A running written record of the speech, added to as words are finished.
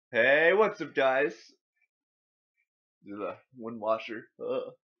Hey, what's up, guys? Do the wind washer.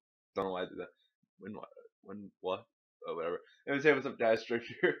 Don't know why I did that. Wind, what? Oh, whatever. Anyways, hey, what's up, guys? Strict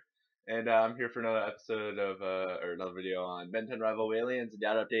here, and I'm here for another episode of or another video on Ben 10 Rival Aliens. And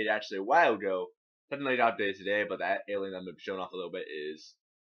that update actually a while ago. Technically not updated today, but that alien that I'm showing off a little bit is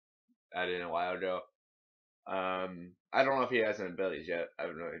added in a while ago. I don't know if he has any abilities yet. I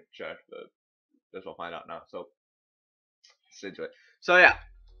haven't really checked, but guess we'll find out now. So, let's into it. So yeah.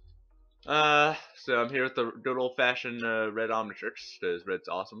 So I'm here with the good old-fashioned red Omnitrix, because red's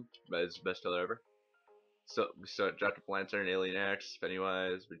awesome. Red's the best color ever. So Jack Lantern, Alien X,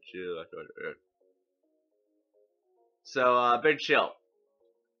 Pennywise, Big Chill. So Big Chill.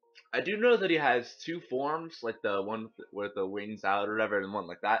 I do know that he has two forms, like the one with the wings out or whatever, and one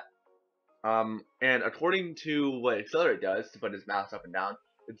like that. And according to what Accelerate does to put his mouse up and down,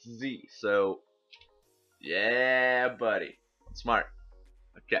 it's Z. So yeah, buddy, smart.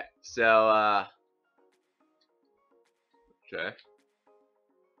 Okay, so okay.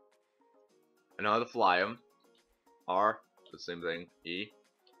 I know how to fly him. R, the same thing. E,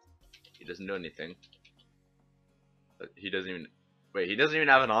 he doesn't do anything. But he doesn't even. Wait, he doesn't even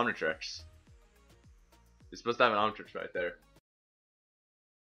have an Omnitrix. He's supposed to have an Omnitrix right there.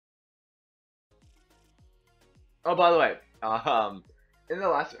 Oh, by the way, in the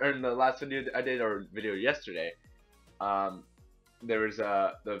last video I did, or video yesterday, there was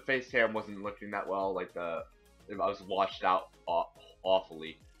the face cam wasn't looking that well. Like I was washed out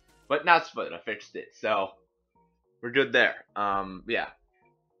awfully, but now it's fine. I fixed it, so we're good there. Yeah,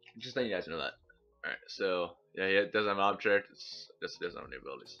 just letting you guys know that. Alright, so yeah, he doesn't have an object. Just doesn't have any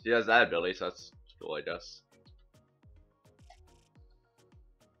abilities. He has that ability, so that's cool, I guess.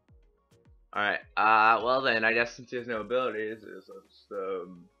 Alright, well then, I guess since he has no abilities, it's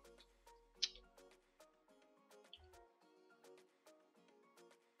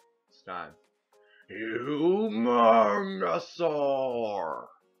time. Humanosaur!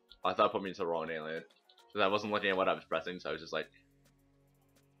 I thought it put me into the wrong alien. Because I wasn't looking at what I was pressing, so I was just like,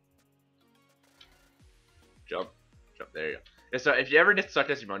 jump, there you go. Yeah, so if you ever get stuck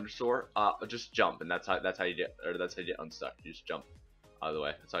as your Humanosaur, just jump, and that's how you get unstuck. You just jump out of the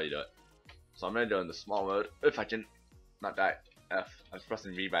way. That's how you do it. So I'm gonna do it in the small mode, if I can not die. F. I was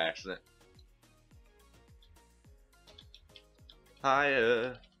pressing V by accident.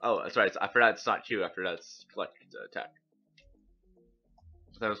 Hi. Oh, that's right. I forgot it's not Q. After that's collect attack.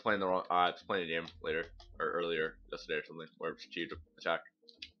 I was playing the wrong. I was playing the game later or earlier yesterday or something where it's Q to attack.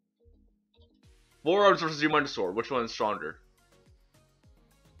 Four arms versus Humanosaur. Which one is stronger?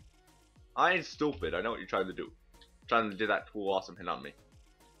 I ain't stupid. I know what you're trying to do. Trying to do that cool, awesome hit on me.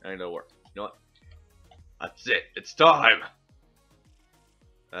 Ain't gonna work. You know what? That's it. It's time.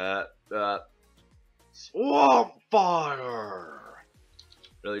 Swamp fire.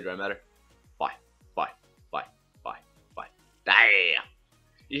 Really, do I matter? Bye. Damn.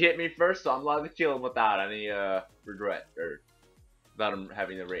 You hit me first, so I'm allowed to kill him without any regret or without him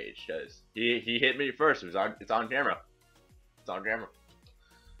having the rage. Cause he hit me first. It's on camera. It's on camera.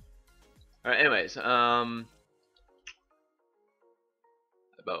 All right. Anyways, about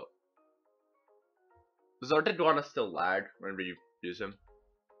does Artiguana still lag whenever you use him?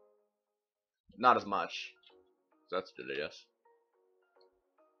 Not as much. So that's good, I guess.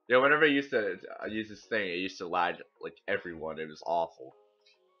 Yeah, whenever I used to use this thing, it used to lag like everyone. It was awful.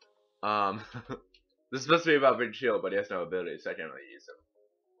 This is supposed to be about Big Shield, but he has no abilities, so I can't really use him.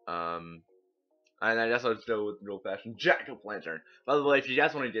 And I guess I'll just go with the old-fashioned Jack-o'-lantern. By the way, if you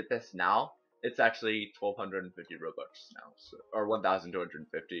guys want to get this now, it's actually 1,250 Robux now, so, or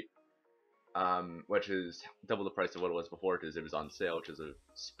 1,250. Which is double the price of what it was before because it was on sale, which is a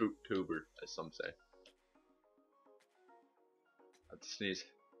spooktober, as some say. Let's sneeze.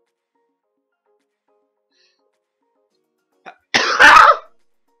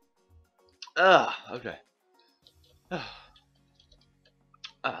 Okay.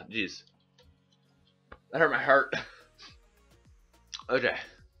 Jeez. That hurt my heart. Okay.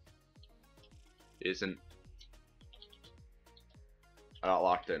 Jason. I got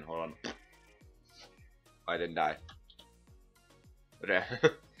locked in, hold on. I didn't die. Okay.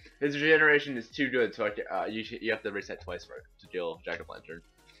 His regeneration is too good, so you have to reset twice for it to kill Jack-o'-lantern.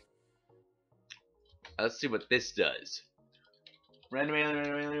 Let's see what this does. Random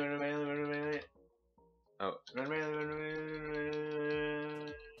alien. Oh.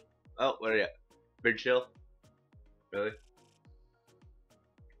 Oh, what are you at? Big Chill? Really?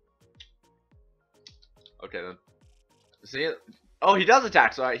 Okay then. See? Oh, he does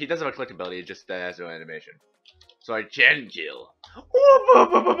attack, so he does have a click ability, it just has no animation. So I can kill.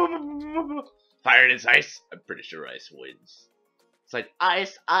 Fire is ice. I'm pretty sure ice wins. It's like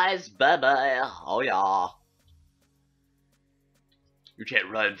ice, ice, baby. Oh yeah. You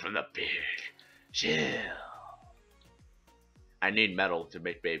can't run from the big chill. I need metal to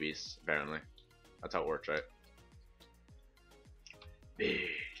make babies, apparently. That's how it works, right? Big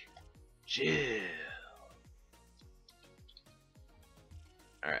chill.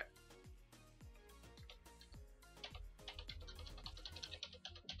 Alright.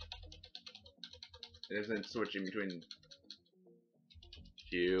 It isn't switching between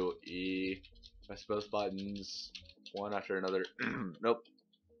Q, E, press both buttons, one after another. Nope.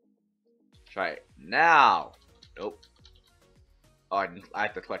 Try it now. Nope. Oh, I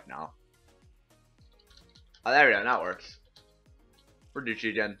have to click now. Oh, there we go. Now it works. For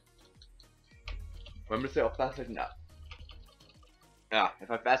Duchy again. Remember to say how fast I can tap. Yeah,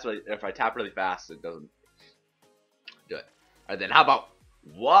 if I tap really fast, it doesn't do it. Alright, then how about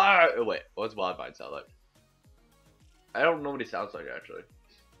what? Oh, wait, what's Wildvine sound like? I don't know what he sounds like actually.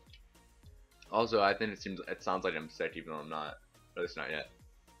 Also, I think it sounds like I'm sick, even though I'm not. At least not yet.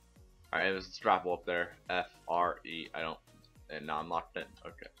 Alright, let's drop up there. F-R-E. I don't. And now I'm locked in.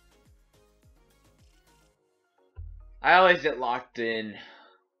 Okay. I always get locked in.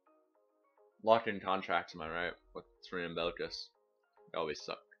 Locked in contracts, am I right? With Serena and Belkis. They always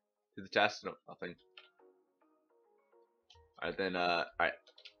suck. Do the test? No, nothing. Alright, then, alright.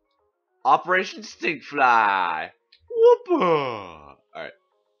 Operation Stinkfly! Whoopa! Alright.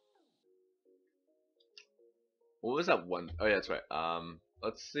 What was that one? Oh, yeah, that's right.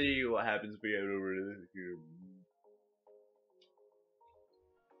 Let's see what happens if we head over to this here.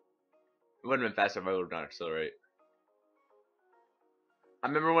 It wouldn't have been faster if I would have done Accelerate. I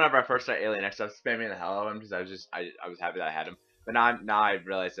remember whenever I first started Alien X, I was spamming the hell out of him because I was happy that I had him. But now I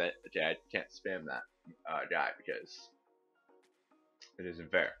realized that okay, I can't spam that guy because it isn't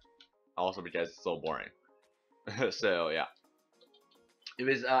fair. Also because it's so boring. So yeah. It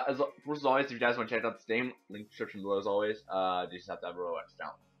was as always, if you guys want to check out the Steam, link description below as always. You just have to have a Roblox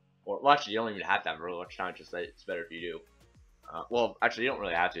account. Well, actually, you don't even have to have a Roblox account. Just say it's better if you do. Well, actually, you don't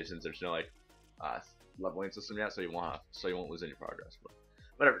really have to since there's no like leveling system yet, so you won't lose any progress. But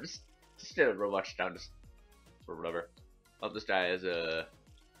whatever, just get a Roblox account just for whatever. Oh, this guy is a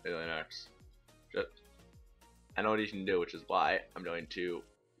Alien X. I know what he can do, which is why I'm going to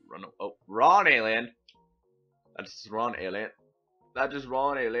run. Oh, wrong alien. That's wrong alien. That is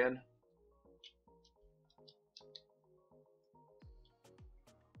wrong alien.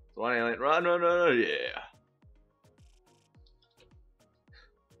 Wrong alien. Run, run, run, run, yeah.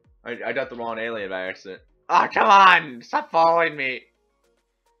 I got the wrong alien by accident. Ah, oh, come on! Stop following me!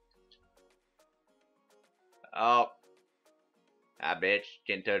 Oh. Ah, bitch.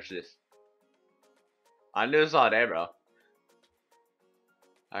 Can't touch this. I do this all day, bro.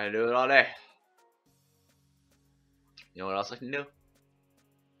 I can do it all day. You know what else I can do?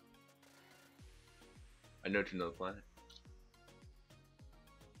 I know to another planet.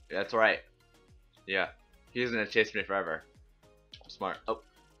 Yeah, that's right. Yeah. He's gonna chase me forever. I'm smart. Oh.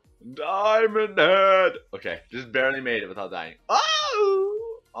 Diamond Head! Okay, just barely made it without dying.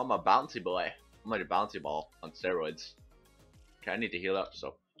 Oh! I'm a bouncy boy. I'm like a bouncy ball on steroids. Okay, I need to heal up,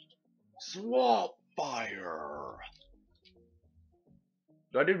 so. Swamp Fire!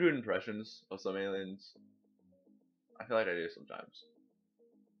 Do I do good impressions of some aliens? I feel like I do sometimes.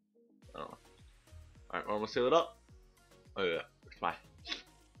 I don't know. Alright, we're almost healed up. Oh yeah, where's my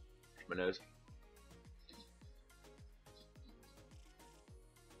nose?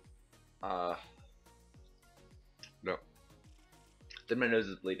 No. Then my nose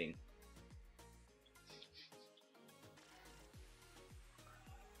is bleeding.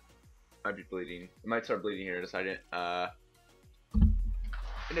 Might be bleeding. It might start bleeding here in a second. And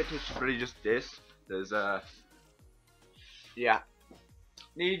it just really just this. There's yeah.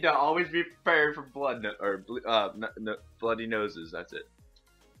 Need to always be prepared for blood bloody noses. That's it.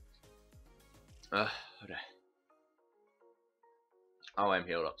 Okay. Oh, I'm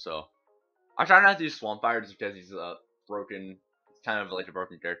healed up. So I try not to use Swamp Fire just because he's broken. It's kind of like a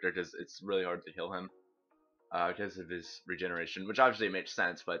broken character because it's really hard to heal him because of his regeneration, which obviously makes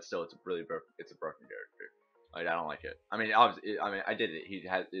sense, but still, it's a broken character. Like, I don't like it. I mean, obviously, I did it. He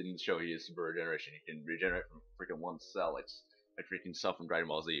had in the show. He is super regeneration. He can regenerate from freaking one cell. It's like freaking stuff from Dragon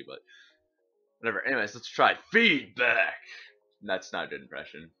Ball Z. But whatever. Anyways, let's try feedback. That's not a good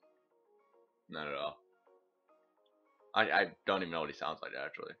impression. Not at all. I don't even know what he sounds like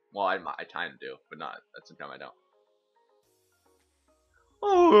actually. Well, I kind of do, but not at the same time I don't.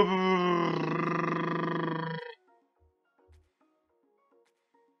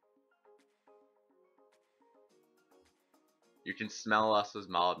 You can smell us as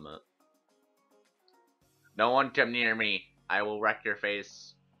Malamut. No one come near me. I will wreck your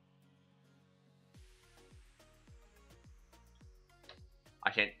face. I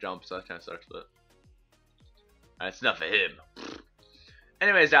can't jump, so that kind of sucks, but that's enough of him.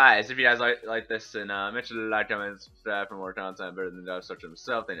 Anyways, guys, if you guys like this, and make sure to like, comment, and subscribe for more content better than Josh Such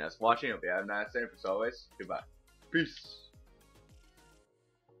himself. Thank you guys for watching. Hope you have a nice day. As always, goodbye. Peace.